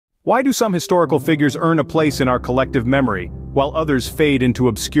Why do some historical figures earn a place in our collective memory, while others fade into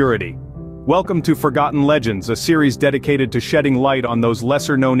obscurity? Welcome to Forgotten Legends, a series dedicated to shedding light on those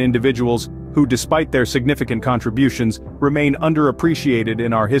lesser-known individuals who, despite their significant contributions, remain underappreciated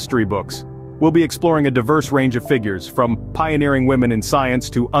in our history books. We'll be exploring a diverse range of figures, from pioneering women in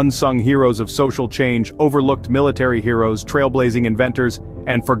science to unsung heroes of social change, overlooked military heroes, trailblazing inventors,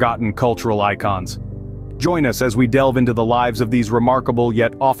 and forgotten cultural icons. Join us as we delve into the lives of these remarkable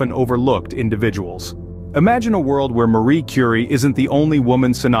yet often overlooked individuals. Imagine a world where Marie Curie isn't the only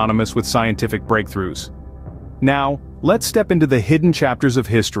woman synonymous with scientific breakthroughs. Now, let's step into the hidden chapters of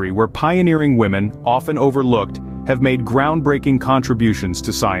history where pioneering women, often overlooked, have made groundbreaking contributions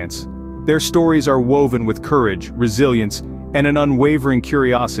to science. Their stories are woven with courage, resilience, and an unwavering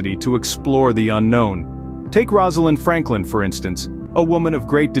curiosity to explore the unknown. Take Rosalind Franklin, for instance, a woman of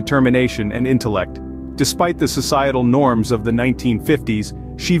great determination and intellect. Despite the societal norms of the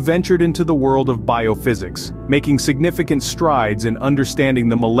 1950s, she ventured into the world of biophysics, making significant strides in understanding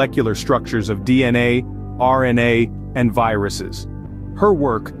the molecular structures of DNA, RNA, and viruses. Her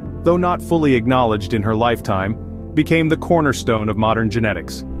work, though not fully acknowledged in her lifetime, became the cornerstone of modern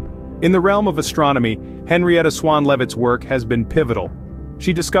genetics. In the realm of astronomy, Henrietta Swan-Leavitt's work has been pivotal.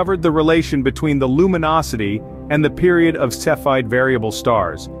 She discovered the relation between the luminosity and the period of Cepheid variable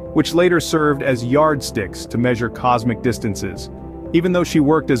stars, which later served as yardsticks to measure cosmic distances. Even though she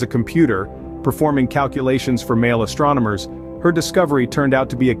worked as a computer, performing calculations for male astronomers, her discovery turned out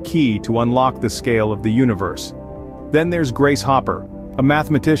to be a key to unlock the scale of the universe. Then there's Grace Hopper, a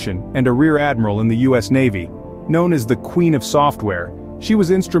mathematician and a rear admiral in the US Navy. Known as the Queen of Software, she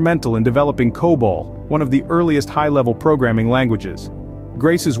was instrumental in developing COBOL, one of the earliest high-level programming languages.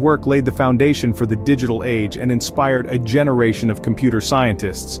 Grace's work laid the foundation for the digital age and inspired a generation of computer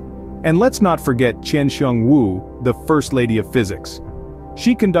scientists. And let's not forget Chien-Shiung Wu, the First Lady of Physics.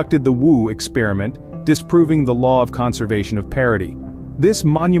 She conducted the Wu experiment, disproving the law of conservation of parity. This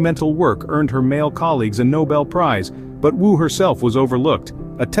monumental work earned her male colleagues a Nobel Prize, but Wu herself was overlooked,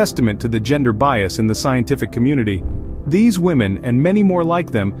 a testament to the gender bias in the scientific community. These women, and many more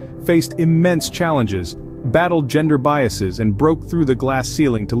like them, faced immense challenges, battled gender biases, and broke through the glass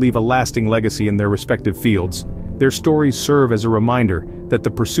ceiling to leave a lasting legacy in their respective fields. Their stories serve as a reminder that the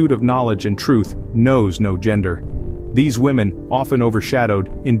pursuit of knowledge and truth knows no gender. These women, often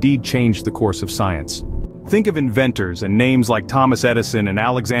overshadowed, indeed changed the course of science. Think of inventors, and names like Thomas Edison and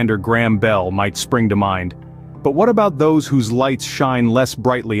Alexander Graham Bell might spring to mind. But what about those whose lights shine less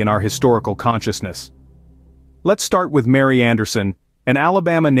brightly in our historical consciousness? Let's start with Mary Anderson, an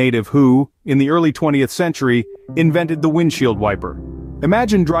Alabama native who, in the early 20th century, invented the windshield wiper.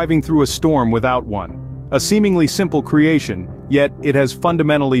 Imagine driving through a storm without one. A seemingly simple creation, yet it has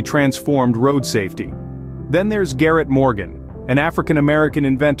fundamentally transformed road safety. Then there's Garrett Morgan, an African-American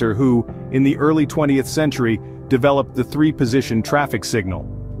inventor who, in the early 20th century, developed the three-position traffic signal.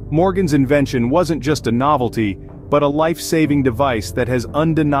 Morgan's invention wasn't just a novelty, but a life-saving device that has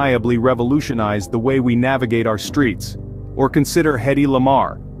undeniably revolutionized the way we navigate our streets. Or consider Hedy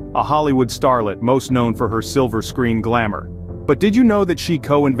Lamarr, a Hollywood starlet most known for her silver screen glamour. But did you know that she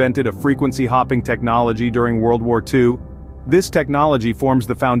co-invented a frequency-hopping technology during World War II? This technology forms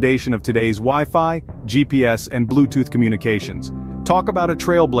the foundation of today's Wi-Fi, GPS, and Bluetooth communications. Talk about a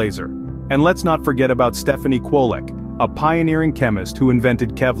trailblazer. And let's not forget about Stephanie Kwolek, a pioneering chemist who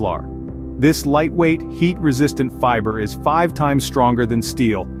invented Kevlar. This lightweight, heat-resistant fiber is 5 times stronger than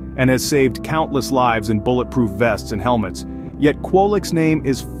steel and has saved countless lives in bulletproof vests and helmets. Yet Kwolek's name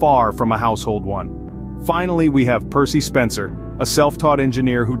is far from a household one. Finally, we have Percy Spencer, a self-taught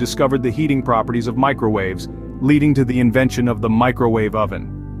engineer who discovered the heating properties of microwaves, leading to the invention of the microwave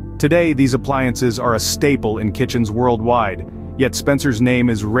oven. Today, these appliances are a staple in kitchens worldwide, yet Spencer's name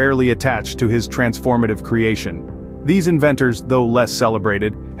is rarely attached to his transformative creation. These inventors, though less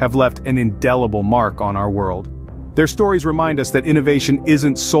celebrated, have left an indelible mark on our world. Their stories remind us that innovation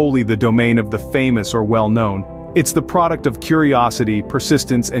isn't solely the domain of the famous or well-known. It's the product of curiosity,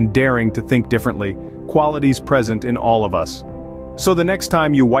 persistence, and daring to think differently, qualities present in all of us. So the next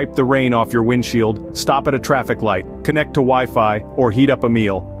time you wipe the rain off your windshield, stop at a traffic light, connect to Wi-Fi, or heat up a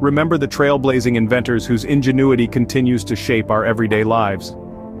meal, remember the trailblazing inventors whose ingenuity continues to shape our everyday lives.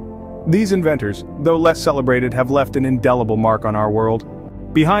 These inventors, though less celebrated, have left an indelible mark on our world.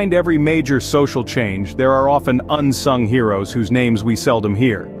 Behind every major social change, there are often unsung heroes whose names we seldom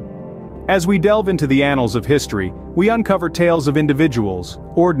hear. As we delve into the annals of history, we uncover tales of individuals,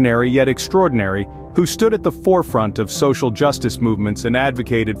 ordinary yet extraordinary, who stood at the forefront of social justice movements and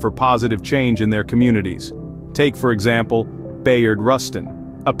advocated for positive change in their communities. Take, for example, Bayard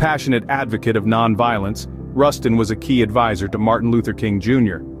Rustin. A passionate advocate of nonviolence, Rustin was a key advisor to Martin Luther King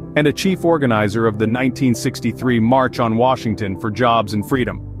Jr. and a chief organizer of the 1963 March on Washington for Jobs and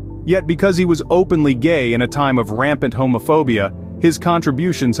Freedom. Yet because he was openly gay in a time of rampant homophobia, his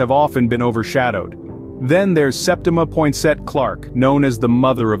contributions have often been overshadowed. Then there's Septima Poinsett Clark, known as the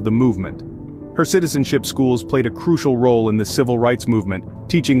mother of the movement. Her citizenship schools played a crucial role in the civil rights movement,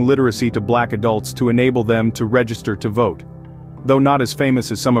 teaching literacy to black adults to enable them to register to vote. Though not as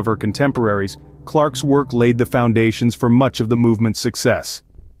famous as some of her contemporaries, Clark's work laid the foundations for much of the movement's success.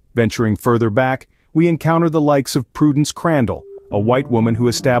 Venturing further back, we encounter the likes of Prudence Crandall, a white woman who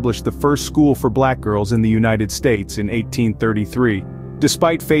established the first school for black girls in the United States in 1833.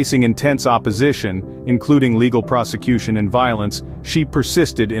 Despite facing intense opposition, including legal prosecution and violence, she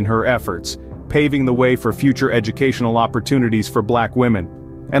persisted in her efforts, paving the way for future educational opportunities for black women.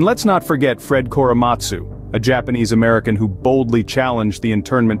 And let's not forget Fred Korematsu, a Japanese American who boldly challenged the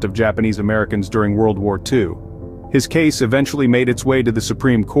internment of Japanese Americans during World War II. His case eventually made its way to the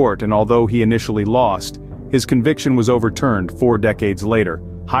Supreme Court, and although he initially lost, his conviction was overturned 4 decades later,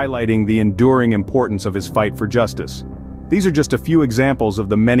 highlighting the enduring importance of his fight for justice. These are just a few examples of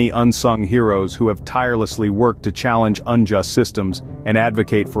the many unsung heroes who have tirelessly worked to challenge unjust systems and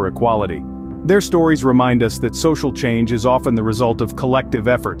advocate for equality. Their stories remind us that social change is often the result of collective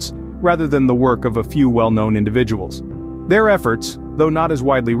efforts, rather than the work of a few well-known individuals. Their efforts, though not as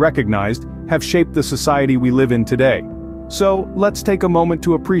widely recognized, have shaped the society we live in today. So, let's take a moment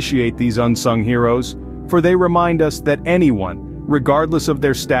to appreciate these unsung heroes, for they remind us that anyone, regardless of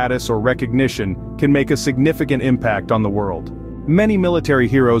their status or recognition, can make a significant impact on the world. Many military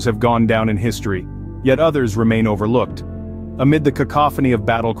heroes have gone down in history, yet others remain overlooked. Amid the cacophony of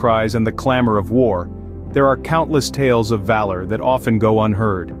battle cries and the clamor of war, there are countless tales of valor that often go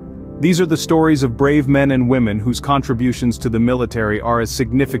unheard. These are the stories of brave men and women whose contributions to the military are as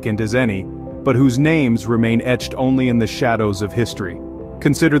significant as any, but whose names remain etched only in the shadows of history.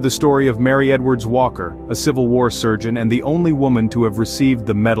 Consider the story of Mary Edwards Walker, a Civil War surgeon and the only woman to have received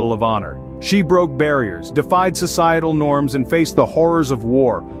the Medal of Honor. She broke barriers, defied societal norms, and faced the horrors of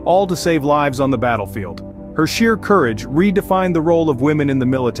war, all to save lives on the battlefield. Her sheer courage redefined the role of women in the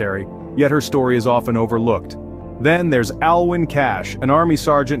military, yet her story is often overlooked. Then there's Alwyn Cash, an Army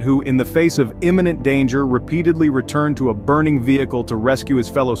sergeant who, in the face of imminent danger, repeatedly returned to a burning vehicle to rescue his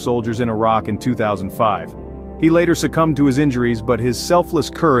fellow soldiers in Iraq in 2005. He later succumbed to his injuries, but his selfless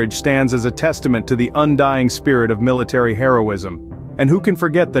courage stands as a testament to the undying spirit of military heroism. And who can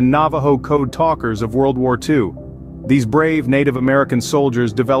forget the Navajo code talkers of World War II? These brave Native American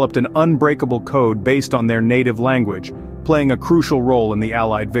soldiers developed an unbreakable code based on their native language, playing a crucial role in the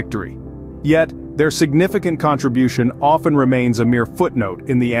Allied victory. Yet, their significant contribution often remains a mere footnote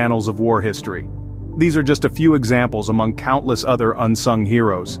in the annals of war history. These are just a few examples among countless other unsung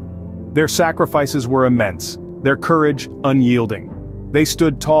heroes. Their sacrifices were immense, their courage unyielding. They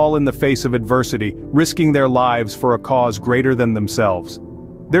stood tall in the face of adversity, risking their lives for a cause greater than themselves.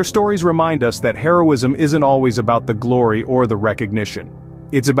 Their stories remind us that heroism isn't always about the glory or the recognition.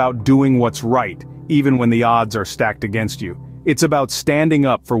 It's about doing what's right, even when the odds are stacked against you. It's about standing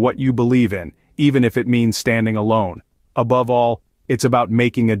up for what you believe in, even if it means standing alone. Above all, it's about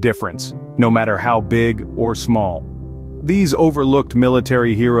making a difference, no matter how big or small. These overlooked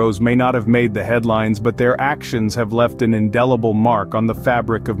military heroes may not have made the headlines, but their actions have left an indelible mark on the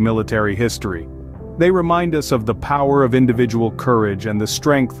fabric of military history. They remind us of the power of individual courage and the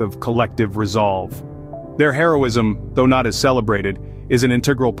strength of collective resolve. Their heroism, though not as celebrated, is an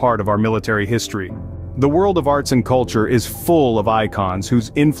integral part of our military history. The world of arts and culture is full of icons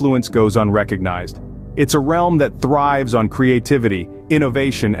whose influence goes unrecognized. It's a realm that thrives on creativity,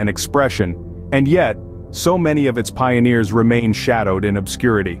 innovation, and expression, and yet, so many of its pioneers remain shadowed in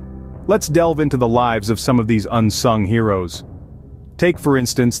obscurity. Let's delve into the lives of some of these unsung heroes. Take for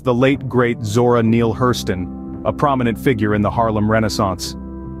instance the late great Zora Neale Hurston, a prominent figure in the Harlem Renaissance.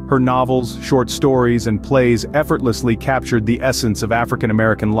 Her novels, short stories, and plays effortlessly captured the essence of African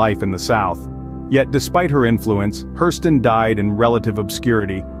American life in the South. Yet despite her influence, Hurston died in relative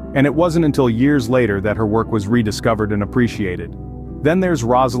obscurity, and it wasn't until years later that her work was rediscovered and appreciated. Then there's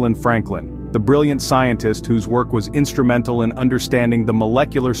Rosalind Franklin, the brilliant scientist whose work was instrumental in understanding the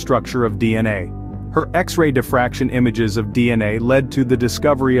molecular structure of DNA. Her X-ray diffraction images of DNA led to the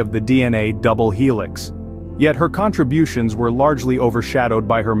discovery of the DNA double helix. Yet her contributions were largely overshadowed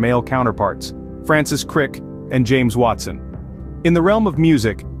by her male counterparts, Francis Crick and James Watson. In the realm of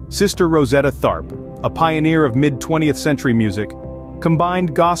music, Sister Rosetta Tharpe, a pioneer of mid-20th century music,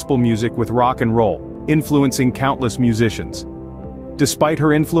 combined gospel music with rock and roll, influencing countless musicians. Despite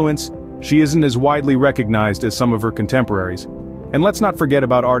her influence, she isn't as widely recognized as some of her contemporaries. And let's not forget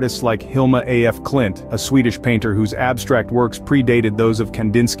about artists like Hilma af Klint, a Swedish painter whose abstract works predated those of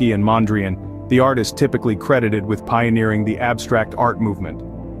Kandinsky and Mondrian, the artist typically credited with pioneering the abstract art movement.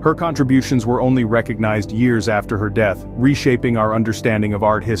 Her contributions were only recognized years after her death, reshaping our understanding of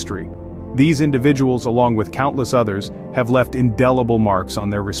art history. These individuals, along with countless others, have left indelible marks on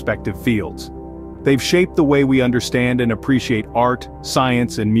their respective fields. They've shaped the way we understand and appreciate art,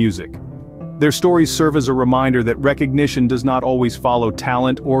 science, and music. Their stories serve as a reminder that recognition does not always follow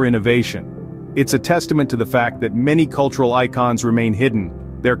talent or innovation. It's a testament to the fact that many cultural icons remain hidden,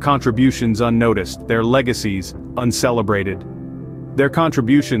 their contributions unnoticed, their legacies uncelebrated. Their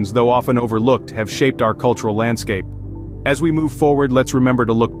contributions, though often overlooked, have shaped our cultural landscape. As we move forward, let's remember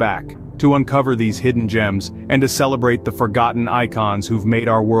to look back, to uncover these hidden gems, and to celebrate the forgotten icons who've made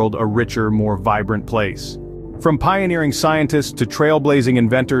our world a richer, more vibrant place. From pioneering scientists to trailblazing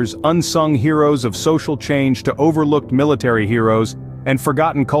inventors, unsung heroes of social change to overlooked military heroes, and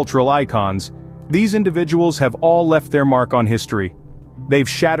forgotten cultural icons, these individuals have all left their mark on history. They've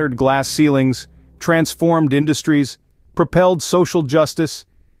shattered glass ceilings, transformed industries, propelled social justice,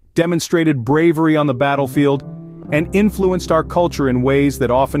 demonstrated bravery on the battlefield, and influenced our culture in ways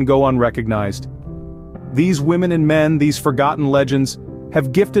that often go unrecognized. These women and men, these forgotten legends,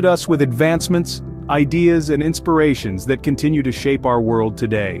 have gifted us with advancements, ideas, and inspirations that continue to shape our world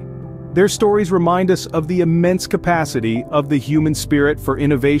today. Their stories remind us of the immense capacity of the human spirit for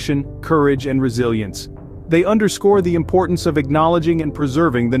innovation, courage, and resilience. They underscore the importance of acknowledging and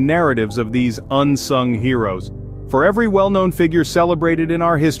preserving the narratives of these unsung heroes. For every well-known figure celebrated in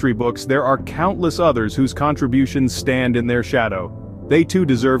our history books, there are countless others whose contributions stand in their shadow. They too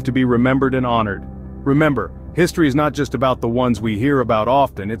deserve to be remembered and honored. Remember, history is not just about the ones we hear about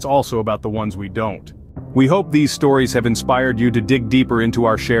often, it's also about the ones we don't. We hope these stories have inspired you to dig deeper into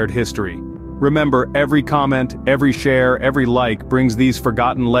our shared history. Remember, every comment, every share, every like brings these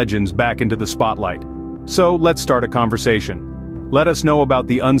forgotten legends back into the spotlight. So, let's start a conversation. Let us know about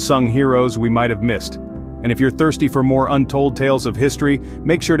the unsung heroes we might have missed. And if you're thirsty for more untold tales of history,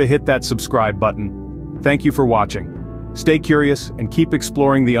 make sure to hit that subscribe button. Thank you for watching. Stay curious and keep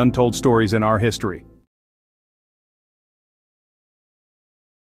exploring the untold stories in our history.